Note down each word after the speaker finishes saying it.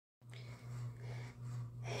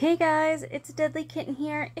Hey guys, it's Deadly Kitten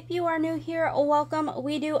here. If you are new here, welcome.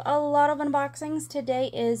 We do a lot of unboxings. Today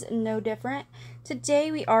is no different. Today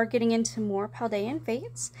we are getting into more Paldean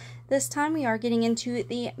Fates. This time we are getting into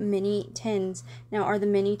the mini tins. Now, are the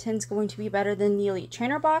mini tins going to be better than the Elite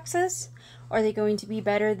Trainer boxes? Are they going to be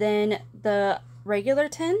better than the regular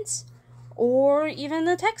tins? Or even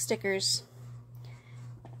the tech stickers?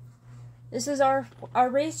 This is our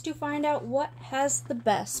race to find out what has the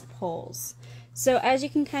best pulls. So as you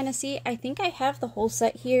can kind of see, I think I have the whole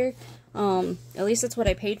set here. At least that's what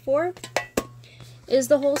I paid for, is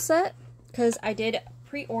the whole set, because I did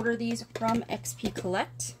pre-order these from XP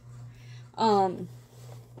Collect. So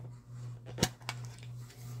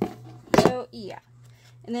yeah.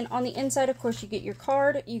 And then on the inside, of course, you get your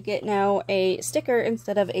card. You get now a sticker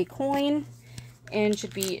instead of a coin, and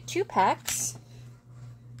should be 2 packs.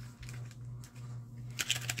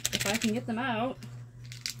 If I can get them out.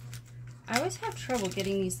 I always have trouble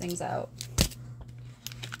getting these things out.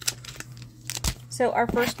 So our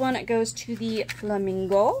first one goes to the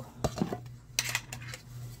Flamingo.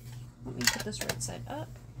 Let me put this right side up.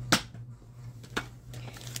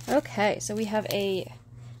 Okay, so we have I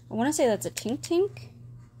want to say that's a Tink Tink.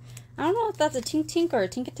 I don't know if that's a Tink Tink or a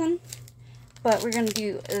Tinkaton, but we're going to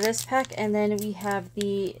do this pack, and then we have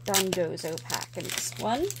the Dondozo pack in this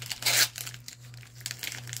one.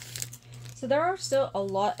 So there are still a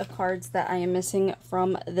lot of cards that I am missing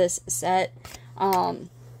from this set. When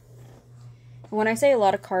I say a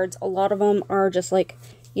lot of cards, a lot of them are just like,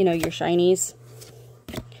 you know, your shinies.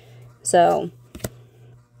 So,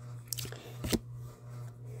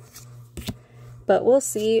 but we'll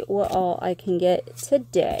see what all I can get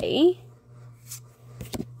today.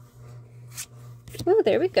 Oh,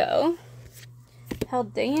 there we go.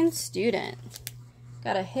 Paldean Student.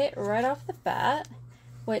 Got a hit right off the bat,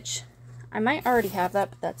 which I might already have that,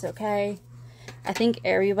 but that's okay. I think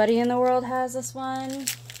everybody in the world has this one.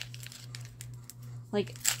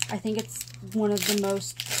 Like, I think it's one of the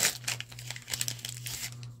most,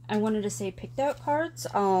 I wanted to say picked out cards.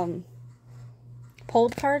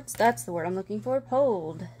 Pulled cards, that's the word I'm looking for.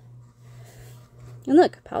 Pulled. And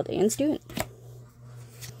look, Paldean Student.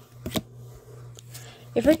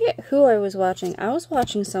 I forget who I was watching. I was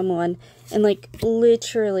watching someone, and like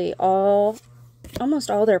literally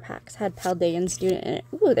almost all their packs had Paldean Student in it.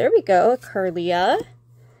 Ooh, there we go. A Curlia.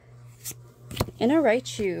 And a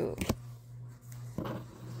Raichu.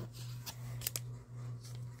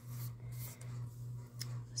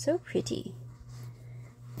 So pretty.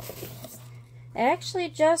 I actually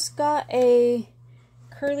just got a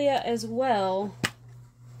Curlia as well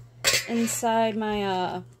inside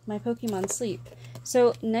my my Pokemon Sleep.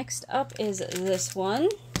 So next up is this one.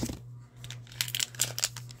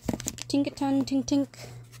 Tinkaton, Tink Tink,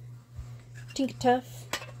 Tinkatuff,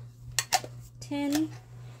 tin.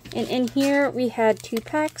 And in here we had 2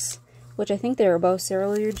 packs, which I think they were both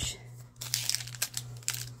Ceruledge.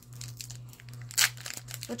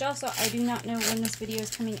 Which also, I do not know when this video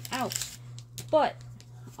is coming out. But,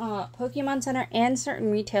 Pokemon Center and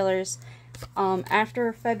certain retailers,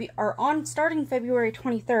 starting February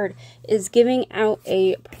 23rd, is giving out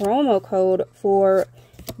a promo code for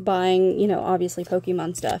buying, you know, obviously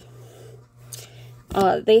Pokemon stuff.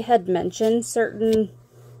 They had mentioned certain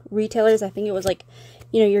retailers. I think it was like,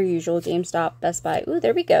 you know, your usual GameStop, Best Buy. Ooh,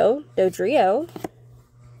 there we go. Dodrio.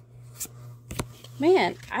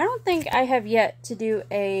 Man, I don't think I have yet to do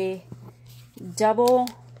a double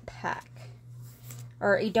pack.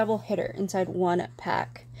 Or a double hitter inside one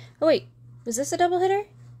pack. Oh, wait. Was this a double hitter?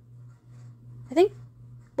 I think...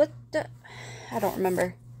 I don't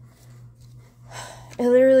remember. It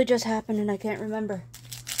literally just happened and I can't remember.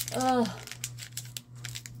 Ugh.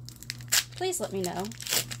 Please let me know.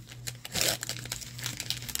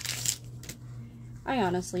 I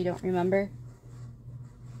honestly don't remember.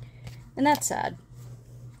 And that's sad.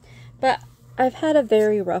 But I've had a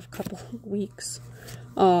very rough couple of weeks.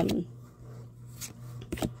 So,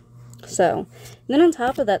 and then on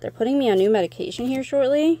top of that, they're putting me on new medication here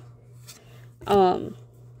shortly. So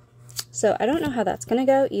I don't know how that's gonna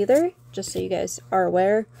go either, just so you guys are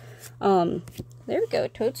aware. There we go,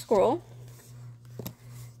 Toad Squirrel.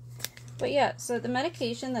 But yeah, so the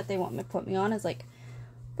medication that they want me to put me on is like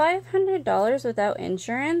 $500 without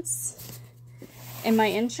insurance, and my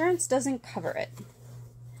insurance doesn't cover it.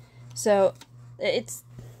 So it's,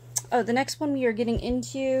 oh, the next one we are getting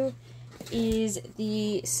into is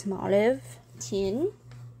the Smoliv tin.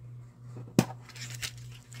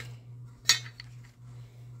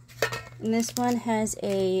 And this one has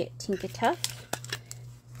a Tinkatuff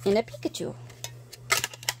and a Pikachu.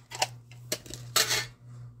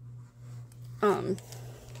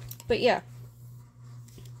 But yeah,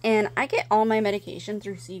 And I get all my medication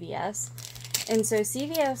through CVS. And so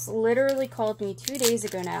CVS literally called me 2 days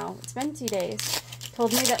ago now. It's been 2 days.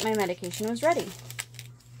 Told me that my medication was ready.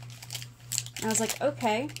 I was like,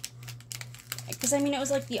 okay. Because, I mean, it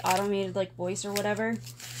was like the automated, like, voice or whatever.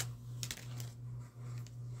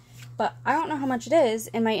 But I don't know how much it is,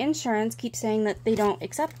 and my insurance keeps saying that they don't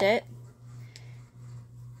accept it.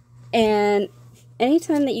 And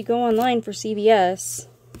anytime that you go online for CVS,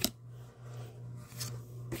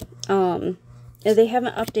 they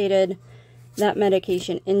haven't updated that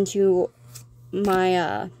medication into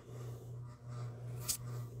my,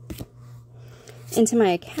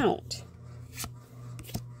 account.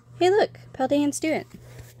 Hey look, Paldean student.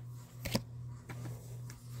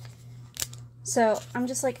 So, I'm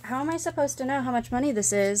just like, how am I supposed to know how much money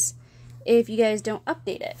this is if you guys don't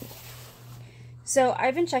update it? So,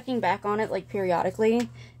 I've been checking back on it, like, periodically.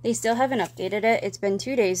 They still haven't updated it. It's been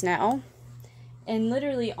 2 days now. And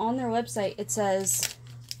literally, on their website, it says,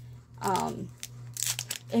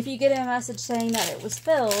 if you get a message saying that it was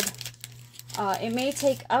filled, it may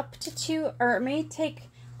take up to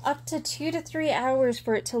 2 to 3 hours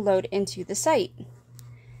for it to load into the site.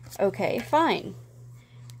 Okay, fine.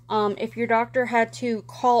 If your doctor had to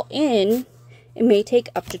call in, it may take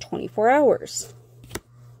up to 24 hours.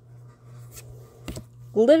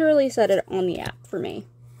 Literally said it on the app for me.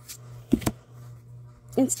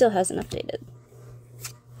 It still hasn't updated.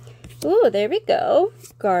 Ooh, there we go.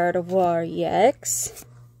 Gardevoir EX.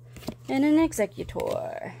 And an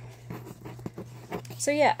Executor.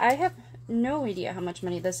 So yeah, I have no idea how much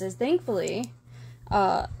money this is. Thankfully,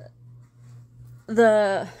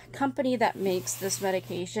 the company that makes this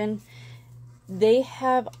medication, they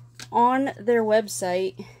have on their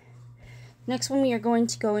website, next one we are going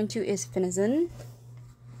to go into is Finizen.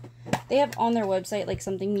 They have on their website like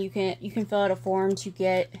something you can fill out a form to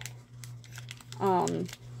get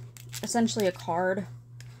essentially a card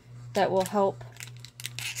that will help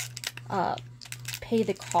pay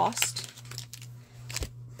the cost,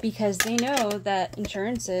 because they know that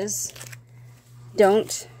insurances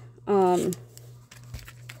don't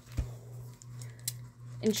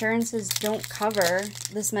cover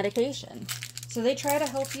this medication. So they try to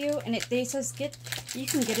help you, and they says you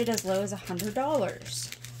can get it as low as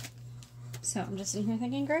 $100. So I'm just sitting here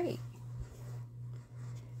thinking, great.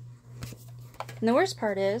 And the worst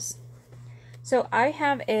part is, so I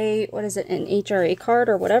have an HRA card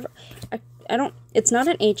or whatever. It's not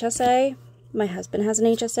an HSA. My husband has an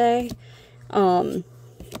HSA. I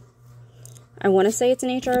want to say it's an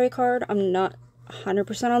HRA card. I'm not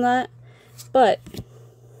 100% on that. But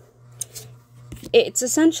it's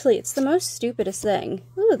the most stupidest thing.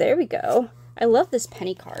 Ooh, there we go. I love this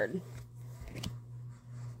penny card.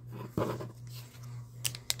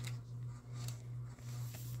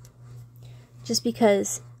 Just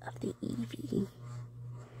because of the Eevee.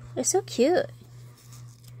 They're so cute.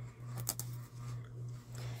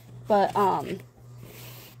 But,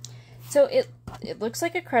 so it looks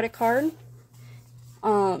like a credit card.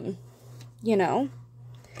 You know,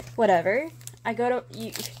 whatever.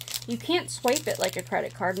 You can't swipe it like a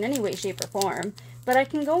credit card in any way, shape, or form, but I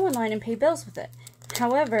can go online and pay bills with it.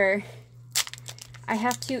 However, I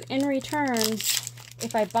have to, in return,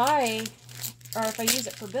 if I buy, or if I use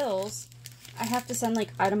it for bills, I have to send,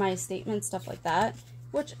 like, itemized statements, stuff like that,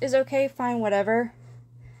 which is okay, fine, whatever.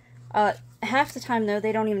 Half the time, though,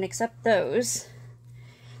 they don't even accept those.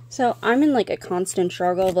 So, I'm in, like, a constant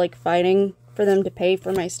struggle of, like, fighting for them to pay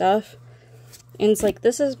for my stuff. And it's like,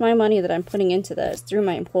 this is my money that I'm putting into this through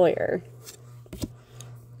my employer.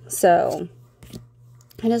 So,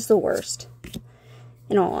 it is the worst,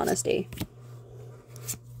 in all honesty.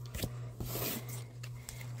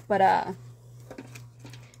 But,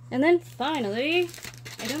 and then finally,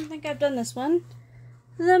 I don't think I've done this one,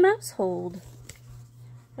 the mouse hold.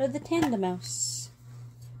 Or the tandem mouse.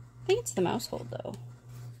 I think it's the mouse hold, though.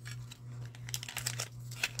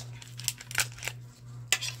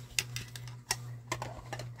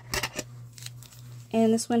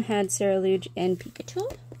 And this one had Ceruledge and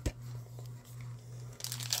Pikachu.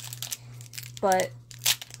 But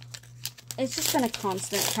it's just been a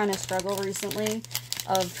constant kind of struggle recently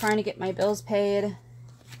of trying to get my bills paid.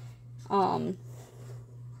 And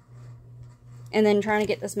then trying to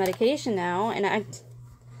get this medication now. And I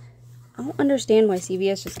don't understand why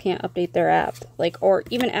CVS just can't update their app. Like, or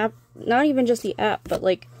even app, not even just the app, but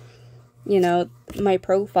like, you know, my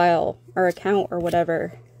profile or account or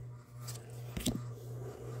whatever.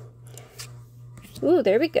 Ooh,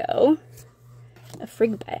 there we go. A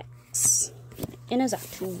Frigbax. And a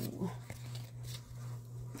Zatu.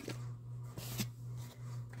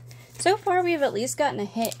 So far, we've at least gotten a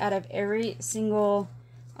hit out of every single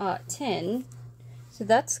tin. So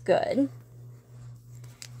that's good.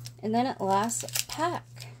 And then last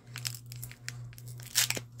pack.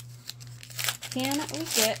 Can we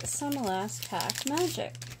get some last pack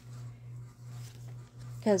magic?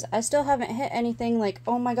 Because I still haven't hit anything like,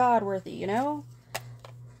 oh my god, worthy, you know?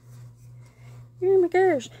 Oh my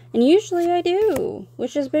gosh. And usually I do,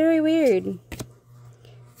 which is very weird.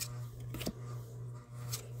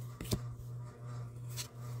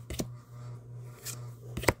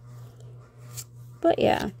 But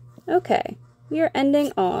yeah, okay. We are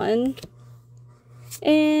ending on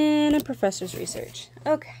in a professor's research.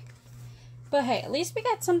 Okay. But hey, at least we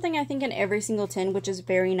got something, I think, in every single tin, which is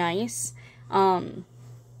very nice.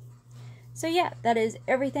 So yeah, that is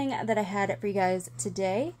everything that I had for you guys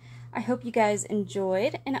today. I hope you guys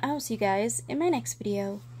enjoyed, and I will see you guys in my next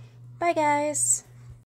video. Bye, guys!